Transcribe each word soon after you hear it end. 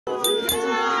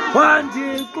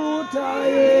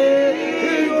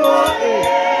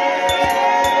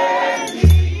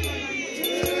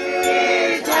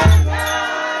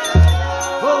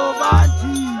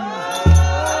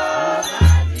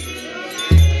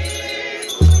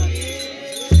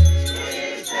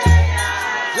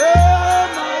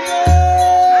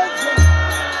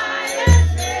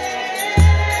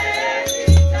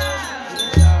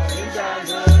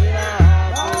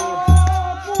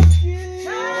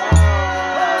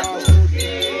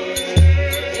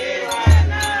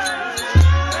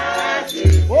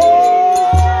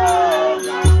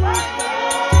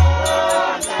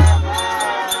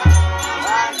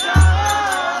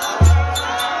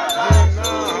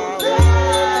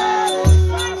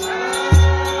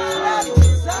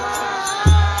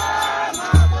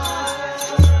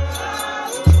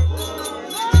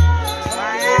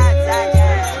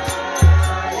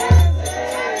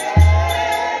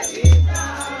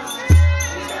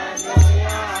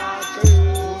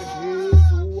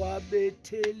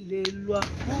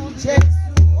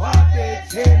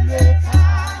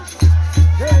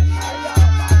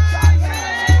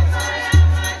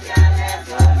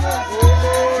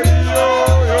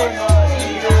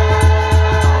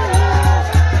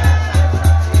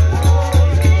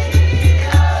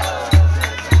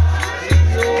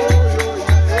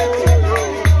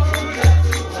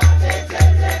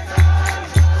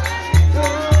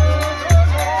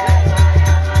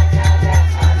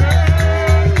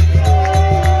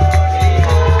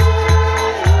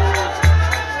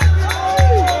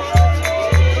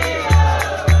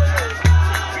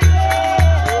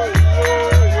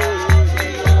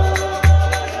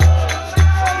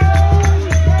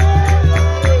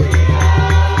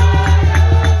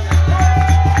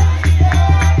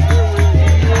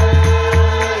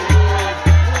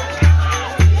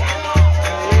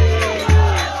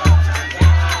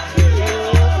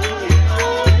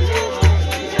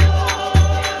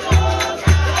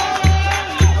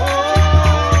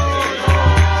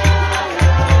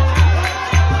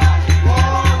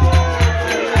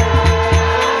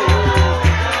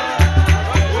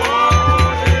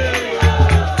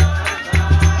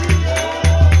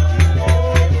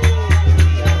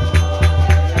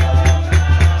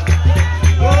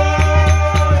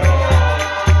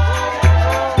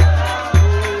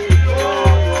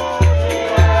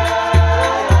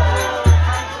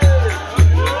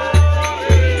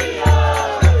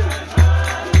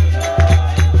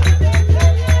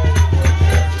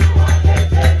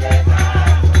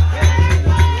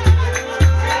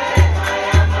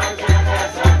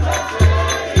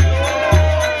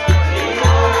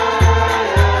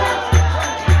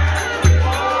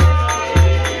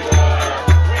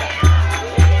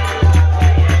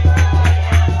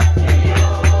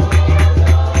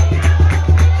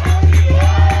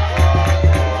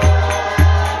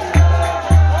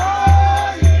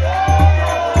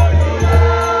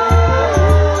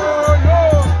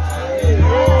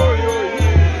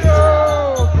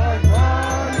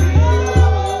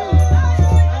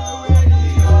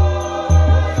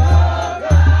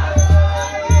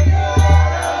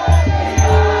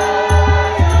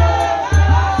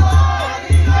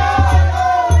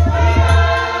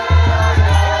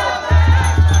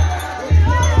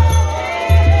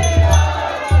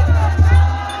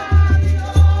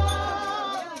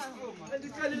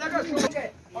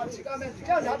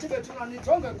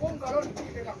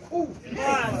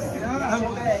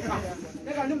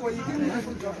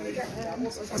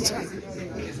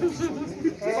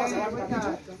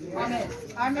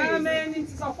Amen.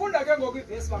 Safunda ke ngoku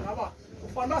ivesi bangaba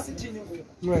ufana sithini kuyo.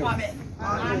 Amen.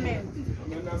 Amen.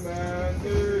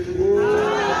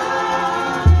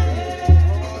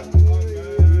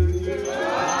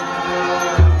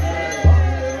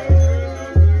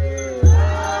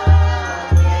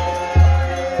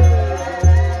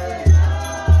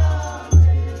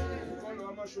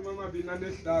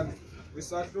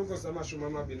 Isahluko samashumi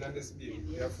amabini anesibini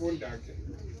uyafunda ke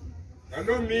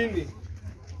ngaloo mini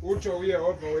utsho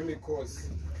uYehova wemikhosi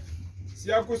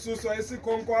siyakususwa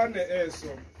isikhonkwane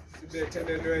eso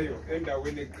sibethelelweyo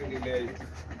endaweni eqinileyo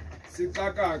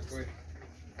sixakacwe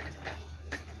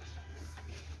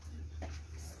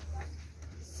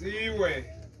siwe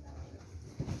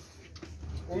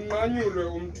unqanyulwe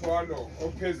umthwalo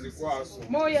ophezulu kwaso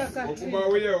ukuba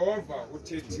uYehova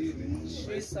uthethile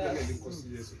inkosi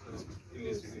Yesu Kristu.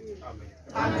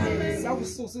 Amen.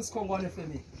 Sakususa isikhonkwane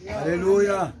family.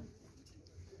 Hallelujah.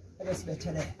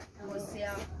 Ebesibethele. Nkosi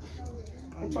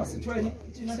Uthiwa sithweni?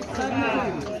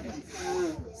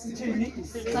 Sithini?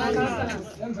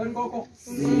 Emveni koko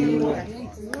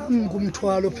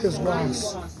Ngumthwalo phezulu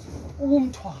kwaso.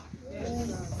 umthwalo.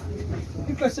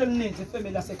 ixesha elininzi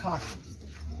ifemeli yasekhaya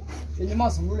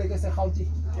elimazululeke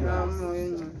eseRhawutini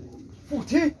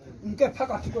futhi umke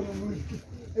phakathi kwenomliki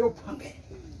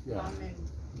eyophangela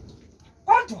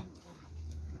kodwa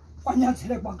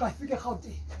kwanyanzeleka ukuba xa ifike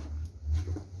eRhawutini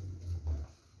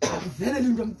ivelele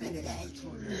into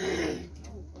emveleleyo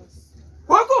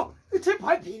ngoko ithi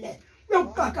iBhayibhile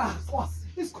uyawukakaswa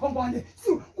isikhombane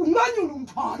kumanyula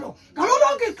umthwalo ngalo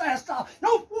lonke ixesha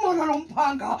nawufumana lo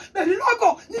mphanga beliloko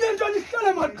ninento lihlele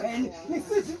emagqeni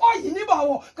nisithi oyini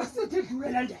bawo ngasithi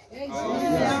idlulele ndebe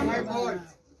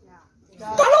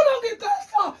ngalo lonke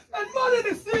ixesha benimane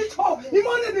nisitsho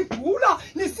imane nigula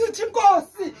nisithi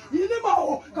inkosi yini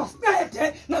bawo ngasibede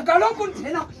nakaloko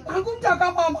ndina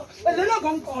nankumntakamama belela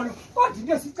ngomqolo kodwa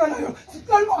into esicelayo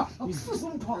sicela uba akususa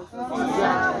umthwalo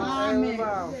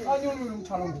anyulule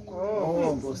umthwalo ngoku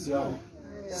nkosi yam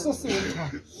susiwe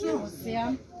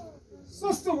umthwalo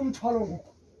susiwe umthwalo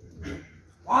ngoku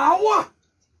wawa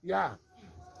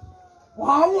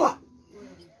wawa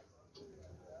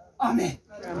amen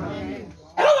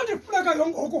eloko ndifuneka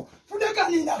yongoku funeka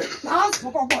nina nazi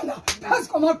okokubana phezu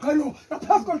kwamaqhelo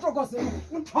naphezu kwentloko zenu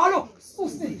umthwalo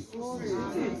susiwe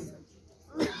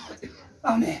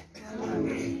amen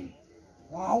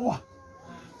wawa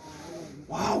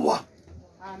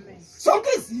zonke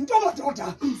izinto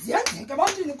madoda ziyenzeka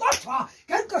ebantwini kodwa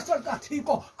ngeli xesha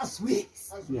likaThixo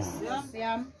asiwisi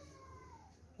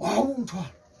wawa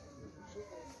umthwalo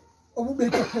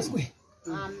obubekwe phezu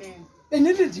kwenu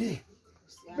benithi nje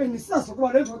benisazi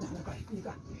ukuba le ndodana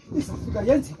kayifika izafika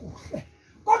yenze kuhle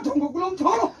kodwa ngokulo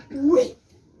mthwalo uwe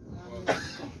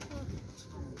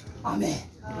amen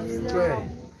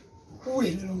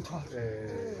uwile lo mthwalo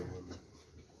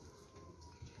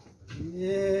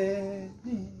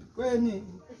yeni kweni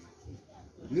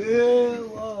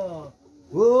lewa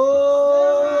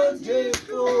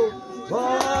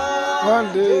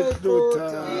One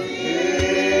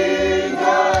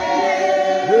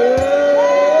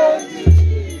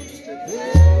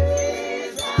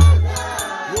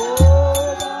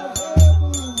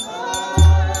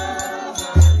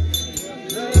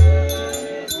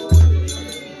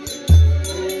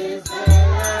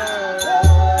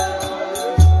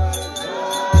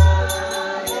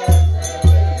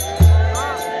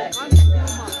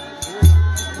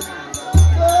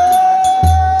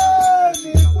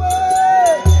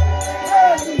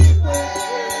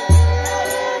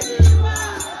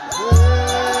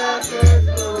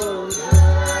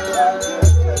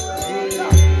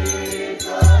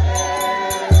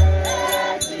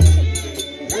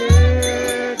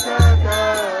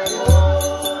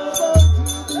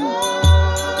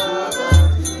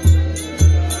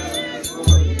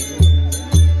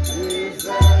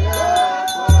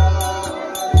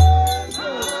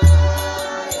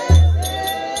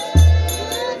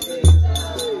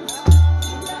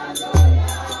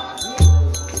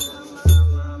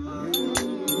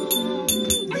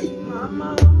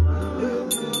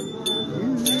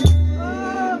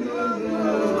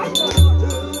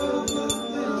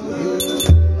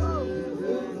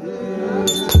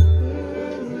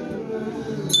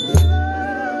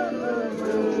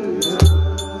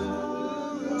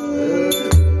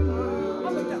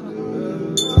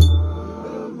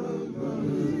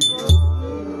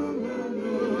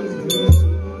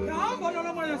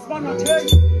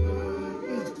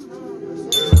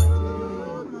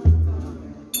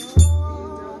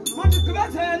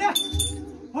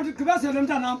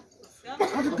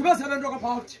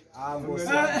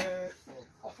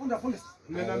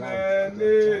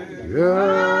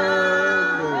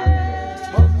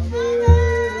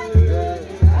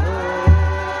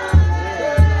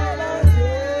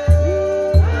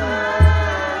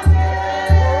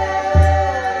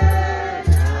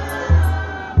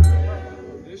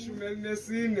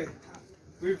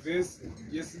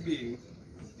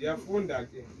Yafunda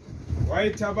ke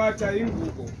wayithabatha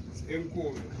ingubo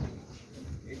enkulu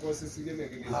inkosi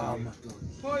sikeleke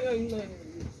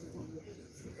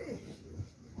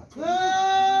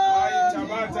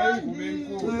wayithabatha ingubo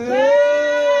enkulu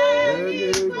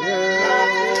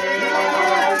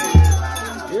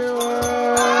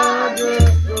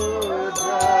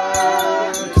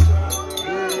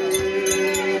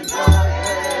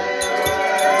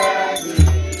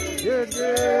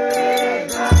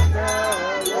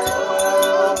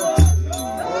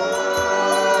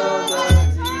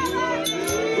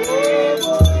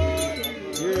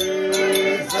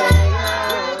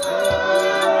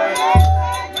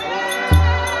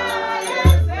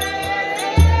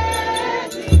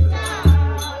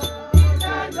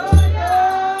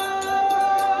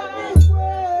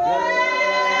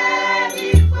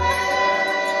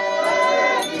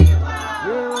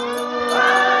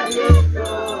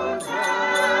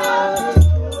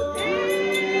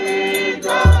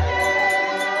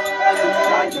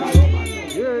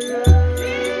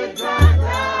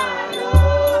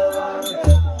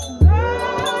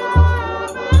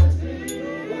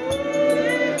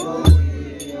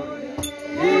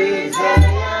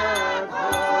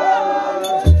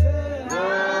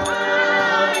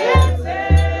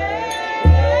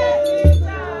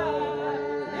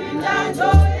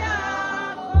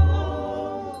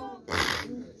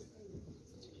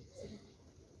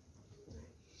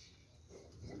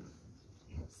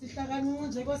kancinci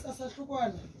nje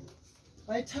kwesasahlukwana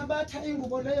wayithabatha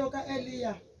ingubo leyo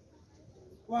ka-Eliya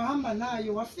wahamba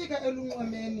nayo wafika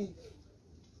elunxwemeni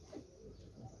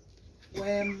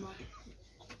wema.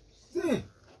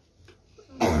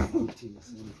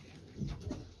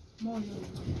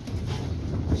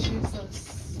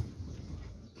 Jesus.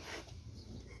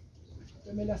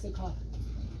 Emela sekhaya.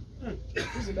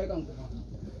 Uzibeka ngoba.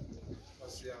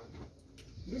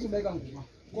 Uzibeka ngoba.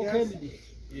 Kokheli.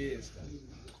 Yes.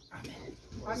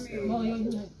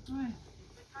 Amen.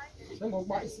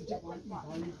 Sengokuba isithi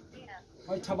abantu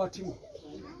wayithabatha ingubo.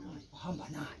 Uhamba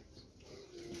nayo.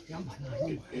 Ihamba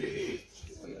nayo.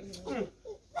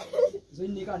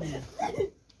 Zoyinika nini?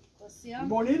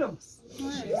 Ngibonile msi.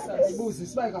 Ibuzi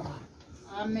sibeka abantu.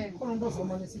 Amen. Khona umuntu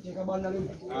ozomane sithi kabani nale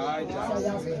ngubo. Hayi,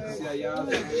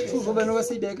 siyayazi. Uzobe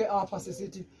nokesibeke apha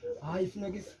sisithi hayi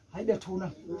funeka hayi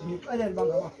bethuna ngixelele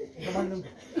bangaba ngabani le ngubo.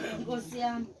 Nkosi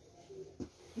yami.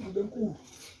 Ngubo enkulu.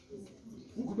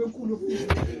 Ngubo enkulu futhi.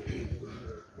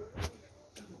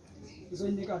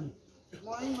 Izoyinikani?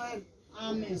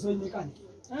 Amen. Izoyinikani?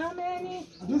 Amen.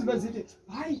 Aduzibe zithi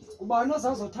hayi ubani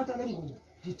ozazothatha le ngubo.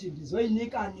 Ndithi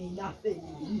ndizoyinika nina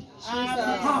family.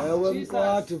 Ewe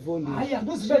mqathi mfondisi. Hayi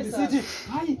anduzibe ndisithi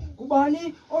hayi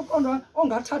kubani oqondwa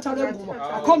ongathatha le ngubo.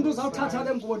 Akho umuntu uzawuthatha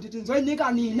le ngubo ndithi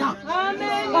ndizoyinika nina.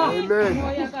 Amen. Amen.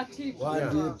 Moya kaThixo.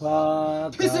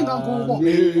 Wandipha. Isinga ngubo.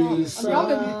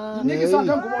 Ndihambe ndinikisa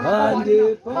le ngubo.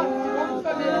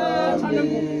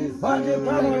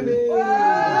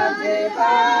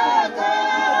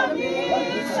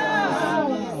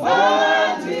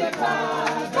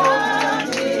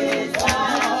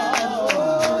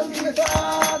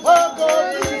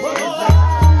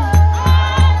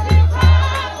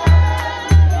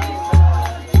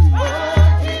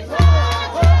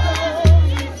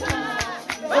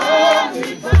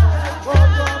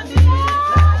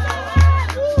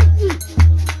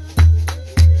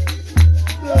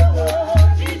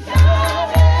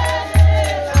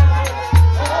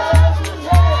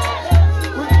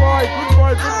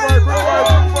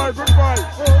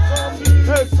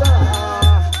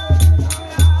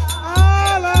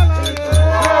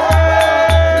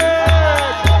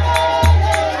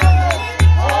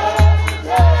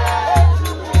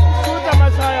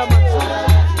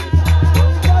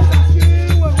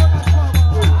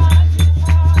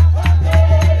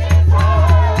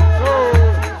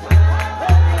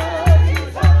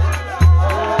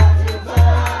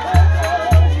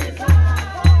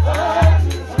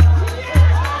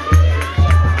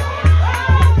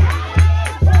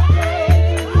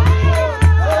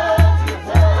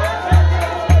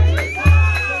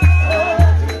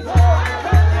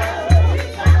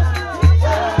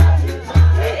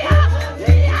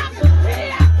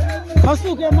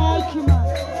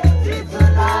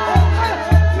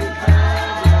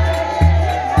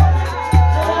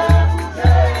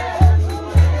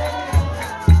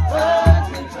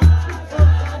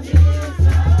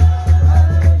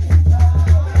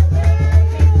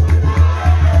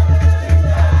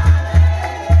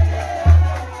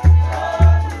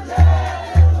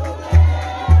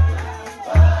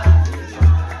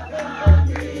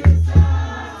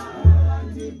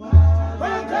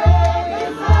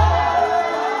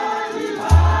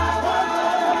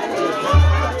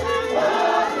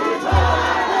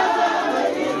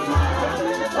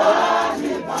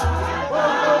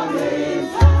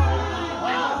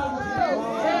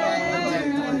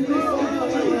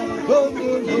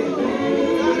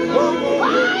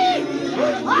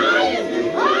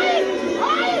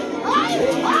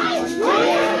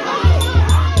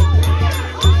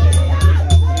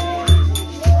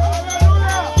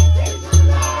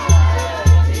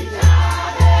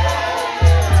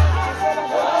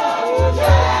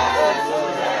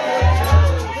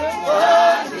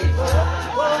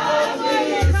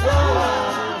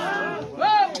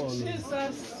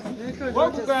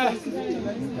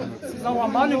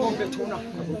 Sizawuhambani ngombethuna.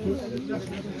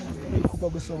 Ikhupha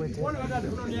kwisowethe. Wona kade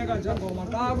unonyeka njengoma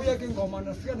xa kuyeka ingoma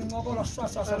nafike nincokola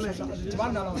swasasa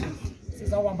dibana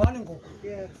sizawuhambani ngoku.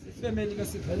 Ifamily ke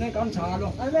sivele kanjalo.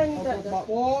 Ukuba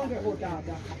bonke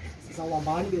ootata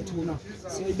sizawuhambani bethuna.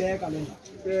 Siyoyibeka le nto.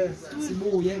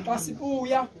 Sibuye xa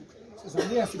sibuya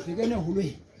sizabuya sibheke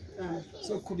neholweni.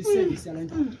 Sokuqhuba iservice yale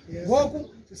nto. Ngoku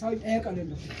sisayibeka le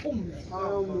nto.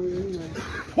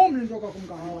 Phumle into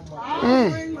kakumkawo.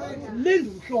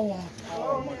 Linda umhlobo.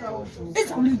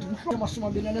 Izawulinda umhlobo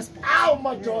 27. Awu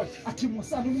madoda. Athi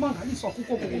musana umangaliswa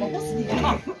kuko ngoba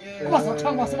kusinika.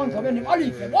 Abazathanga semangcwabeni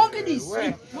balive bonke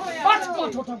ilizwi. Bathi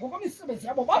madoda ngokwemisebenzi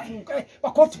yabo bavuke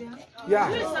bagoduke.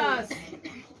 Jesus.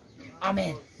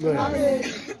 Amen. Amen.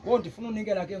 Ndifuna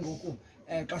unikela ke ngoku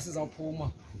xa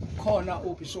sizawuphuma khona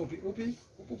ubishop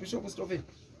ubishop Stofile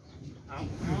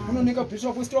unonika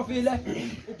ubishop uStofile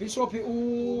ubishop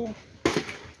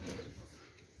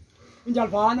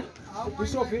uNjalvana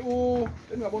ubishop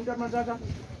engabona utata matata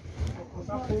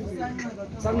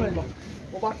sanqeba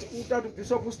ngoba utata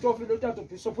ubishop uStofile utata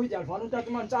ubishop uNjalvana utata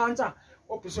uMantantsa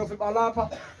obishop balapha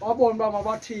babona uba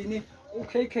mabathini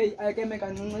uKK akeme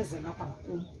kancinezela apha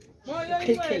kum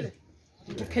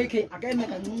KK akeme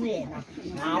kancinci yena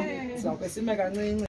nam sizawube sime kancinci